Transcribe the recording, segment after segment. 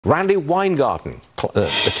Randy Weingarten, the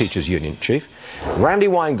teachers' union chief. Randy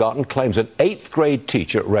Weingarten claims an 8th grade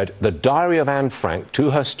teacher read The Diary of Anne Frank to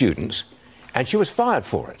her students, and she was fired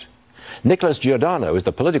for it. Nicholas Giordano is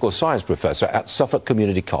the political science professor at Suffolk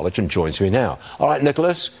Community College and joins me now. All right,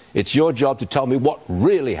 Nicholas, it's your job to tell me what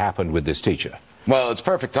really happened with this teacher. Well, it's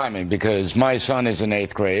perfect timing because my son is in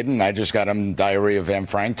 8th grade and I just got him Diary of Anne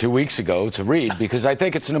Frank 2 weeks ago to read because I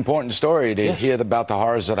think it's an important story to hear about the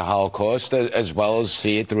horrors of the Holocaust as well as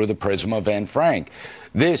see it through the prism of Anne Frank.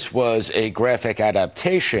 This was a graphic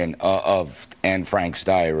adaptation of Anne Frank's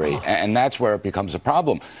diary, and that's where it becomes a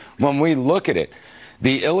problem. When we look at it,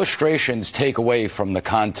 the illustrations take away from the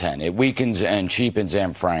content. It weakens and cheapens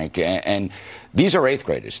Anne Frank. And these are 8th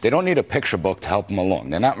graders. They don't need a picture book to help them along.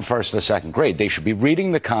 They're not in 1st or 2nd grade. They should be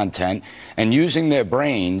reading the content and using their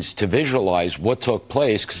brains to visualize what took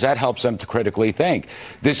place, because that helps them to critically think.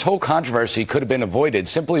 This whole controversy could have been avoided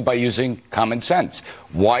simply by using common sense.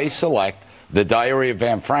 Why select The Diary of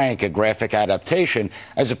Anne Frank, a graphic adaptation,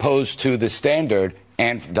 as opposed to the standard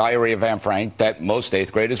and Diary of Anne Frank that most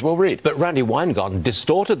 8th graders will read? But Randy Weingarten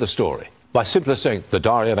distorted the story by simply saying The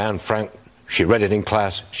Diary of Anne Frank, she read it in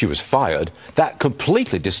class, she was fired. That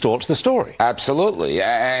completely distorts the story. Absolutely.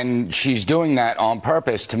 And she's doing that on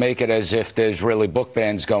purpose to make it as if there's really book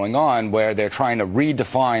bans going on where they're trying to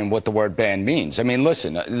redefine what the word ban means. I mean,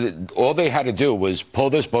 listen, all they had to do was pull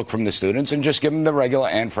this book from the students and just give them the regular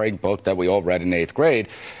Anne Frank book that we all read in 8th grade,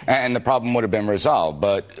 and the problem would have been resolved.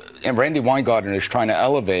 But Randy Weingarten is trying to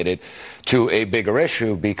elevate it to a bigger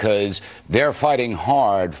issue because they're fighting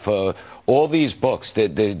hard for all these books,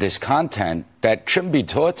 this content that shouldn't be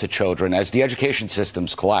taught to children as the education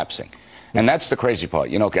system's collapsing. And that's the crazy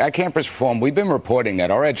part. You know, at Campus Reform, we've been reporting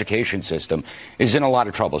that our education system is in a lot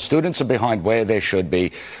of trouble. Students are behind where they should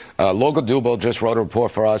be. Logan Dubel just wrote a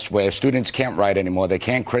report for us where students can't write anymore. They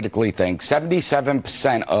can't critically think.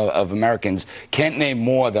 77% of Americans can't name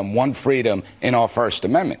more than one freedom in our First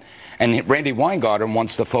Amendment. And Randy Weingarten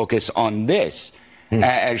wants to focus on this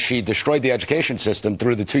as she destroyed the education system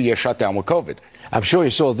through the 2-year shutdown with COVID. I'm sure you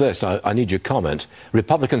saw this. I need your comment.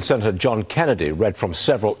 Republican Senator John Kennedy read from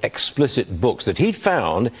several explicit books that he'd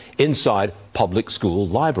found inside public school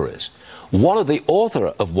libraries. The author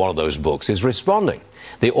of one of those books is responding.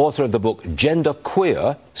 The author of the book Gender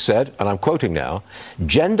Queer said, and I'm quoting now,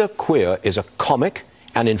 "Gender Queer is a comic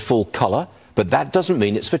and in full color, but that doesn't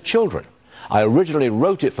mean it's for children. I originally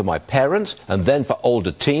wrote it for my parents and then for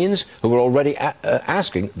older teens who were already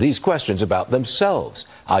asking these questions about themselves.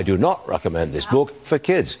 I do not recommend this book for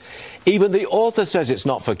kids." Even the author says it's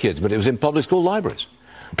not for kids, but it was in public school libraries.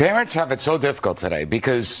 Parents have it so difficult today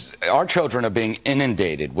because our children are being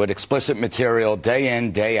inundated with explicit material day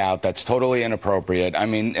in, day out that's totally inappropriate. I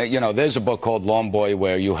mean, you know, there's a book called Lawn Boy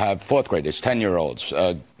where you have 4th graders, 10-year-olds,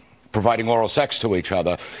 providing oral sex to each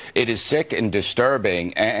other. It is sick and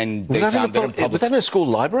disturbing, and they found it in public... Was that in a school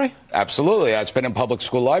library? Absolutely. It's been in public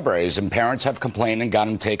school libraries, and parents have complained and got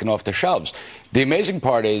them taken off the shelves. The amazing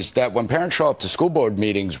part is that when parents show up to school board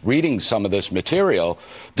meetings reading some of this material,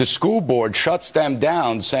 the school board shuts them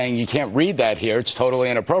down saying, you can't read that here, it's totally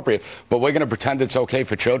inappropriate, but we're going to pretend it's okay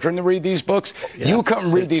for children to read these books? Yeah. You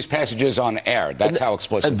come read these passages on air. That's how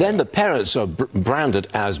explicit. And then the parents are branded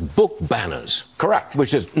as book banners. Correct.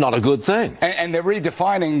 Which is not a good thing. And they're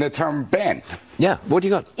redefining the term ban. Yeah, what do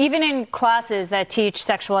you got? Even in classes that teach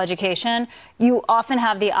sexual education, you often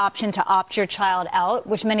have the option to opt your child out,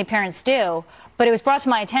 which many parents do. But it was brought to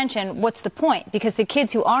my attention, what's the point? Because the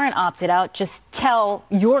kids who aren't opted out just tell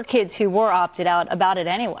your kids who were opted out about it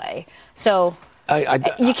anyway. So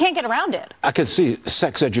you can't get around it. I can see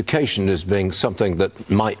sex education as being something that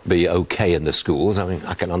might be okay in the schools. I mean,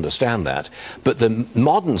 I can understand that. But the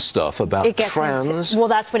modern stuff about trans... well,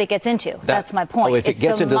 that's what it gets into. That's my point. Oh, if it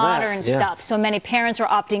gets into that, modern stuff. So many parents are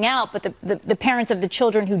opting out, but the parents of the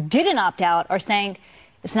children who didn't opt out are saying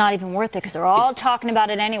it's not even worth it because they're all talking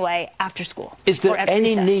about it anyway after school. Is there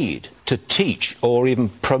any need to teach or even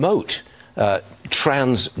promote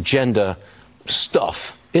transgender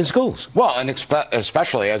stuff in schools? Well, and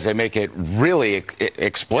especially as they make it really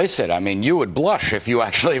explicit. I mean, you would blush if you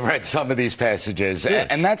actually read some of these passages. Yeah.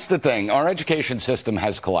 And that's the thing. Our education system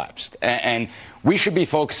has collapsed. And we should be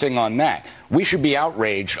focusing on that. We should be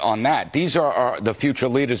outraged on that. These are the future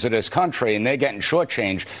leaders of this country, and they're getting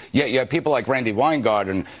shortchanged. Yet you have people like Randy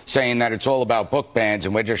Weingarten saying that it's all about book bans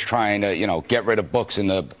and we're just trying to, you know, get rid of books in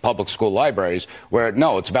the public school libraries, where,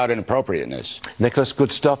 no, it's about inappropriateness. Nicholas,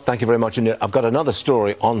 good stuff. Thank you very much. And I've got another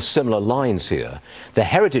story on similar lines here. The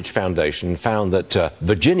Heritage Foundation found that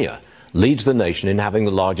Virginia leads the nation in having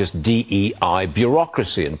the largest DEI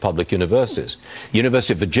bureaucracy in public universities.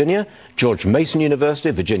 University of Virginia, George Mason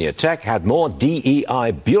University, Virginia Tech had more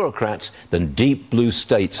DEI bureaucrats than deep blue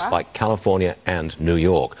states like California and New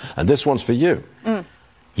York. And this one's for you.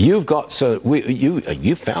 You've got you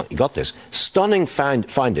got this stunning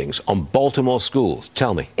findings on Baltimore schools.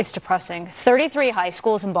 Tell me. It's depressing. 33 high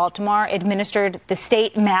schools in Baltimore administered the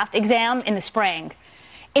state math exam in the spring.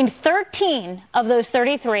 In 13 of those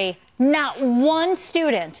 33, not one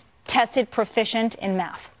student tested proficient in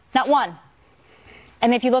math. Not one.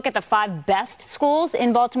 And if you look at the 5 best schools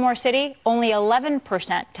in Baltimore City, only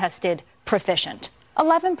 11% tested proficient.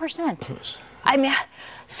 11%. I mean,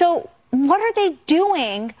 so what are they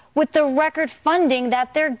doing with the record funding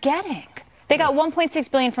that they're getting? They got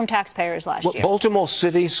 $1.6 billion from taxpayers last year. Baltimore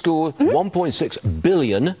City School, $1.6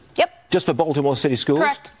 billion. Yep. Just for Baltimore City schools?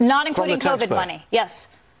 Correct. Not including COVID money. Yes.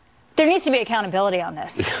 There needs to be accountability on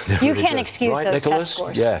this. You can't excuse those test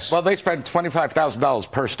scores. Yes. Well, they spend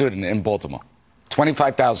 $25,000 per student in Baltimore.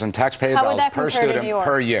 $25,000 taxpayer dollars per student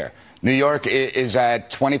per year. New York is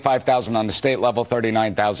at $25,000 on the state level,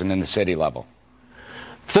 $39,000 in the city level.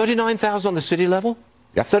 $39,000 on the city level?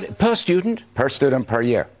 Yes. Per student? Per student per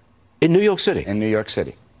year. In New York City? In New York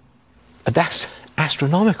City. That's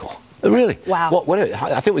astronomical. Really? Wow.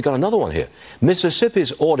 I think we got another one here.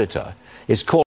 Mississippi's auditor is called